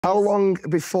How long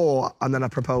before and then I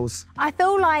propose? I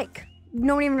feel like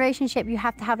normally in a relationship you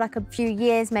have to have like a few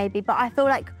years maybe, but I feel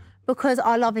like because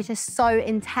our love is just so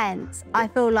intense, I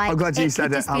feel like I'm glad you said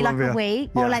could it. just I be love like you. a week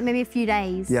or like maybe a few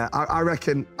days. Yeah, I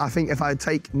reckon, I think if I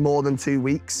take more than 2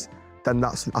 weeks, then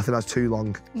I think that's too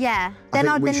long. Yeah, then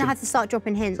I'd have to start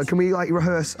dropping hints. So can we like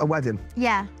rehearse a wedding?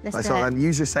 Yeah, let's do so it. then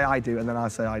you just say I do and then I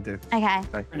say I do. Okay.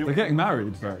 We're getting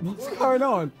married, bro. What's going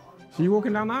on? Are you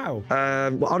walking down the aisle?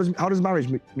 Well, how does marriage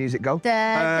music go?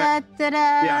 Da, da, da, da.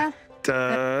 Yeah.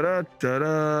 Da, da,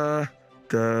 da,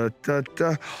 da, da,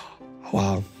 da.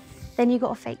 Wow. Then you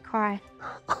got a fake cry.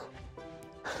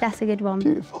 That's a good one.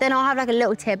 Beautiful. Then I'll have like a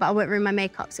little tear, but I won't ruin my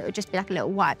makeup, so it'll just be like a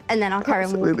little wipe, and then I'll carry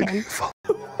on walking.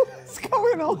 What's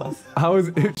going on? How is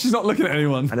it? She's not looking at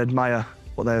anyone. And admire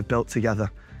what they have built together.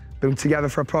 Been together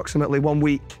for approximately 1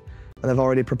 week, and they've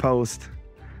already proposed.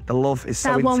 The love is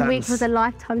so intense. That 1 week was a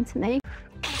lifetime to me.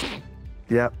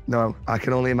 Yeah, no, I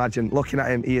can only imagine. Looking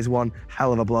at him, he is one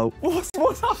hell of a bloke. What's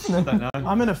happening? I don't know.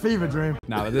 I'm in a fever dream.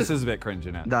 No, this is a bit cringe,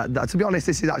 isn't it? To be honest,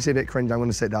 this is actually a bit cringe. I'm going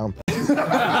to sit down.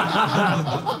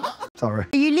 Sorry.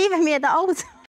 Are you leaving me at the altar?